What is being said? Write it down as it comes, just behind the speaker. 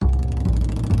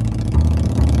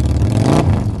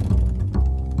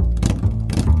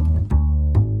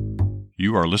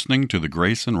You are listening to the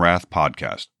Grace and Wrath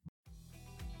podcast.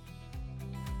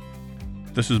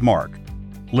 This is Mark.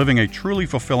 Living a truly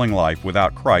fulfilling life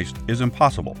without Christ is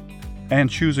impossible, and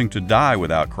choosing to die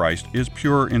without Christ is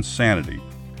pure insanity.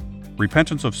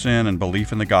 Repentance of sin and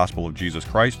belief in the gospel of Jesus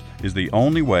Christ is the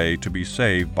only way to be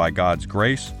saved by God's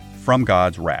grace from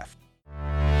God's wrath.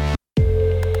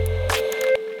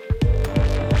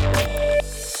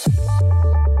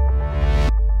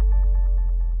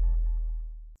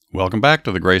 Welcome back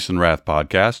to the Grace and Wrath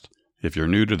podcast. If you're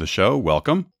new to the show,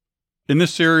 welcome. In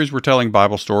this series, we're telling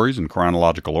Bible stories in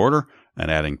chronological order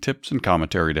and adding tips and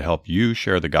commentary to help you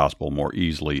share the gospel more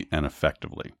easily and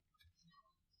effectively.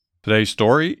 Today's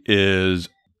story is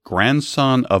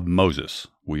Grandson of Moses.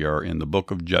 We are in the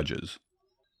book of Judges.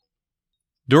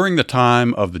 During the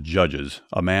time of the Judges,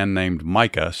 a man named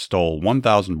Micah stole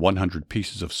 1,100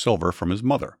 pieces of silver from his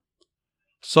mother.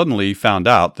 Suddenly he found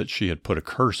out that she had put a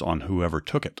curse on whoever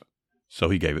took it,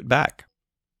 so he gave it back.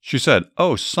 She said,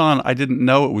 "Oh, son, I didn't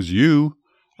know it was you.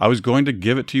 I was going to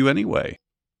give it to you anyway."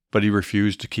 But he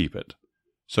refused to keep it.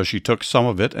 So she took some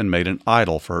of it and made an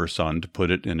idol for her son to put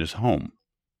it in his home.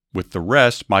 With the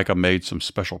rest, Micah made some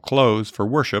special clothes for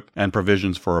worship and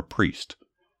provisions for a priest.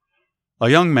 A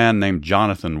young man named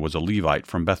Jonathan was a Levite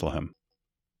from Bethlehem.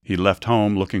 He left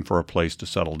home looking for a place to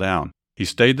settle down. He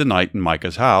stayed the night in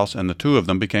Micah's house, and the two of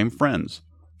them became friends.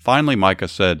 Finally, Micah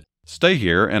said, "Stay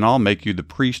here, and I'll make you the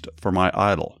priest for my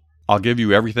idol. I'll give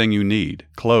you everything you need,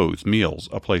 clothes, meals,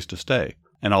 a place to stay,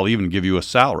 and I'll even give you a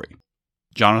salary."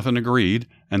 Jonathan agreed,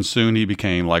 and soon he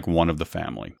became like one of the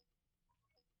family.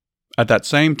 At that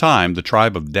same time, the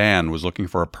tribe of Dan was looking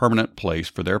for a permanent place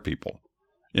for their people.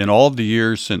 In all of the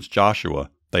years since Joshua,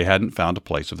 they hadn't found a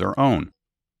place of their own.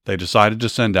 They decided to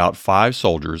send out 5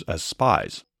 soldiers as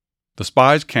spies. The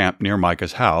spies camped near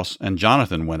Micah's house, and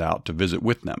Jonathan went out to visit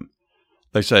with them.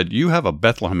 They said, "You have a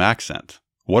Bethlehem accent.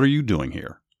 What are you doing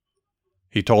here?"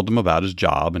 He told them about his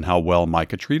job and how well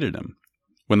Micah treated him.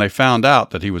 When they found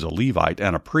out that he was a Levite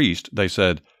and a priest, they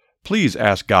said, "Please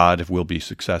ask God if we'll be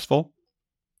successful."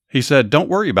 He said, "Don't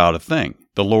worry about a thing.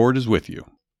 The Lord is with you."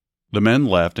 The men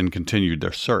left and continued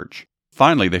their search.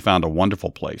 Finally, they found a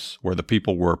wonderful place where the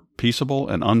people were peaceable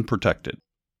and unprotected.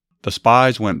 The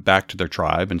spies went back to their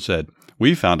tribe and said,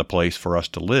 "We found a place for us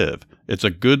to live. It's a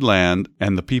good land,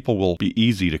 and the people will be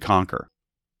easy to conquer."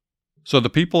 So the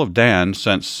people of Dan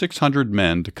sent 600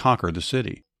 men to conquer the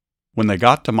city. When they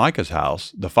got to Micah's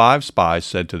house, the 5 spies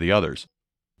said to the others,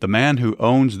 "The man who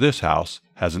owns this house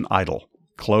has an idol,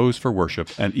 clothes for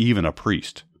worship, and even a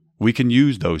priest. We can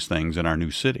use those things in our new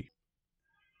city."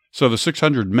 So the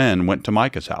 600 men went to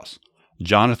Micah's house.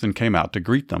 Jonathan came out to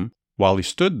greet them. While he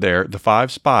stood there, the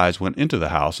 5 spies went into the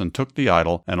house and took the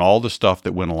idol and all the stuff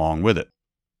that went along with it.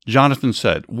 Jonathan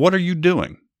said, "What are you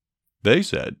doing?" They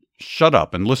said, "Shut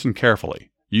up and listen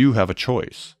carefully. You have a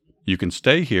choice. You can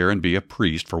stay here and be a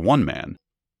priest for one man,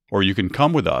 or you can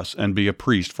come with us and be a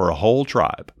priest for a whole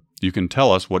tribe. You can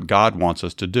tell us what God wants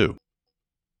us to do."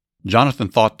 Jonathan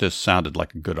thought this sounded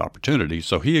like a good opportunity,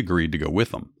 so he agreed to go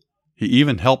with them. He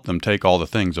even helped them take all the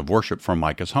things of worship from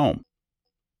Micah's home.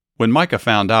 When Micah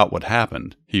found out what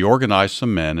happened, he organized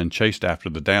some men and chased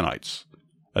after the Danites.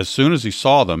 As soon as he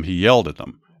saw them, he yelled at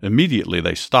them. Immediately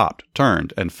they stopped,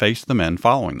 turned, and faced the men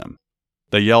following them.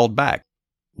 They yelled back,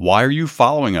 "Why are you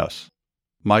following us?"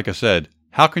 Micah said,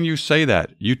 "How can you say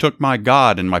that? You took my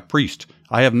God and my priest.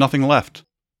 I have nothing left."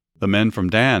 The men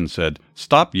from Dan said,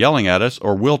 "Stop yelling at us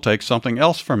or we'll take something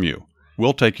else from you.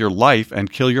 We'll take your life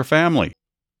and kill your family."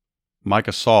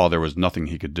 Micah saw there was nothing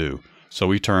he could do, so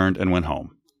he turned and went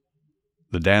home.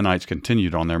 The Danites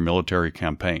continued on their military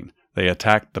campaign. They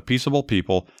attacked the peaceable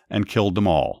people and killed them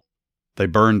all. They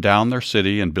burned down their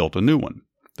city and built a new one.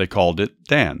 They called it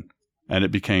Dan, and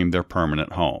it became their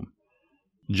permanent home.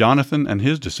 Jonathan and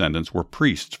his descendants were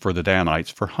priests for the Danites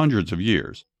for hundreds of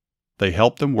years. They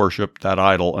helped them worship that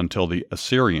idol until the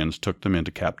Assyrians took them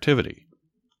into captivity.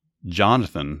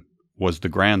 Jonathan was the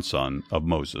grandson of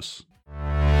Moses.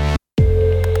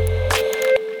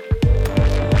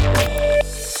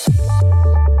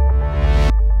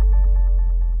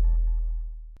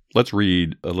 Let's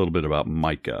read a little bit about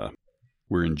Micah.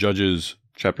 We're in Judges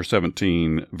chapter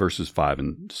 17, verses 5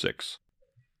 and 6.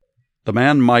 "The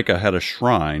man Micah had a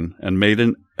shrine and made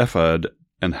an ephod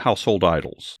and household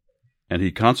idols, and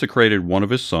he consecrated one of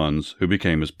his sons who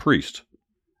became his priest.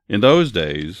 In those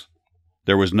days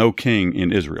there was no king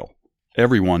in Israel.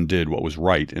 Everyone did what was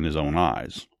right in his own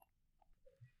eyes."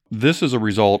 This is a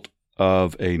result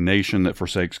of a nation that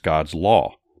forsakes God's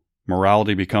law.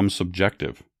 Morality becomes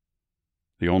subjective.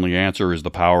 The only answer is the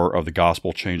power of the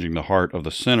gospel changing the heart of the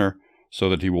sinner so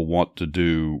that he will want to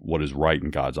do what is right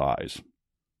in God's eyes.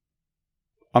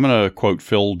 I'm going to quote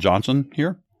Phil Johnson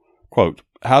here. Quote,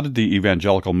 "How did the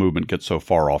evangelical movement get so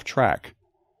far off track?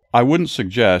 I wouldn't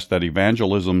suggest that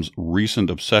evangelism's recent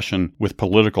obsession with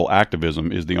political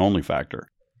activism is the only factor,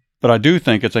 but I do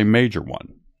think it's a major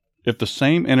one. If the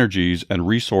same energies and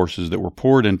resources that were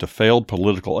poured into failed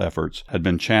political efforts had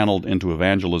been channeled into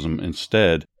evangelism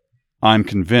instead, I'm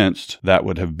convinced that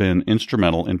would have been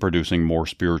instrumental in producing more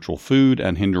spiritual food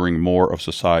and hindering more of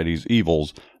society's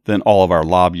evils than all of our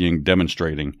lobbying,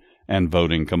 demonstrating, and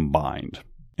voting combined."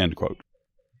 End quote.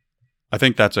 I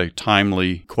think that's a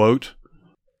timely quote.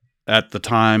 At the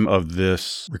time of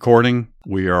this recording,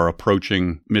 we are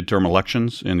approaching midterm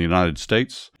elections in the United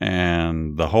States,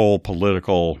 and the whole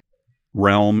political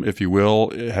realm, if you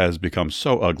will, has become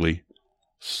so ugly,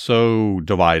 so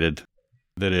divided,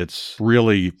 that it's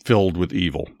really filled with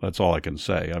evil. That's all I can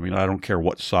say. I mean, I don't care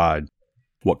what side,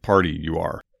 what party you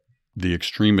are. The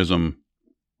extremism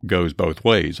goes both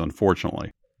ways,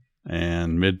 unfortunately.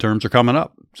 And midterms are coming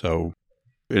up. So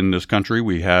in this country,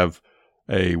 we have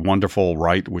a wonderful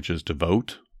right, which is to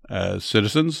vote as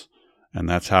citizens. And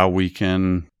that's how we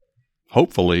can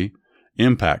hopefully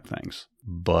impact things.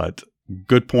 But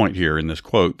good point here in this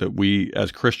quote that we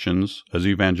as Christians, as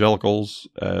evangelicals,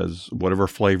 as whatever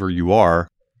flavor you are,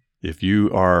 if you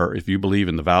believe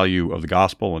in the value of the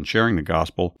gospel and sharing the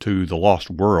gospel to the lost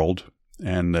world,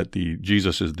 and that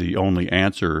Jesus is the only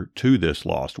answer to this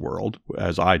lost world,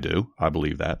 as I do, I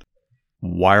believe that,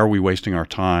 why are we wasting our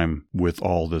time with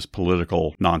all this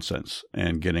political nonsense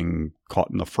and getting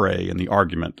caught in the fray and the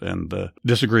argument and the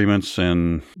disagreements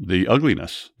and the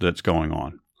ugliness that's going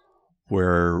on,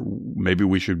 where maybe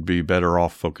we should be better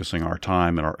off focusing our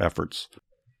time and our efforts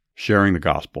sharing the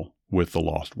gospel with the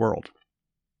lost world?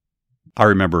 I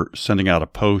remember sending out a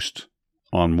post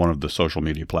on one of the social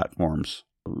media platforms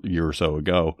a year or so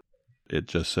ago. It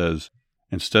just says,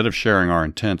 instead of sharing our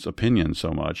intense opinions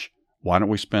so much, why don't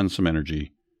we spend some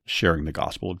energy sharing the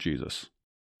gospel of Jesus?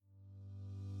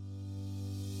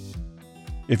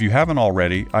 If you haven't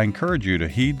already, I encourage you to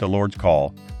heed the Lord's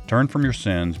call, turn from your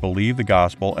sins, believe the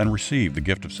gospel, and receive the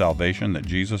gift of salvation that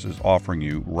Jesus is offering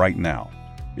you right now.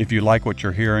 If you like what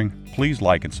you're hearing, please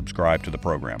like and subscribe to the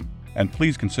program. And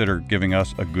please consider giving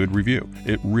us a good review.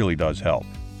 It really does help.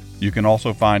 You can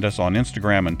also find us on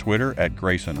Instagram and Twitter at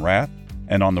Grace and Wrath,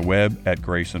 and on the web at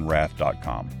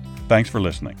graceandwrath.com. Thanks for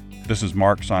listening. This is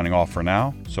Mark signing off for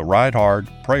now, so ride hard,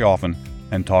 pray often,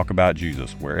 and talk about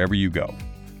Jesus wherever you go.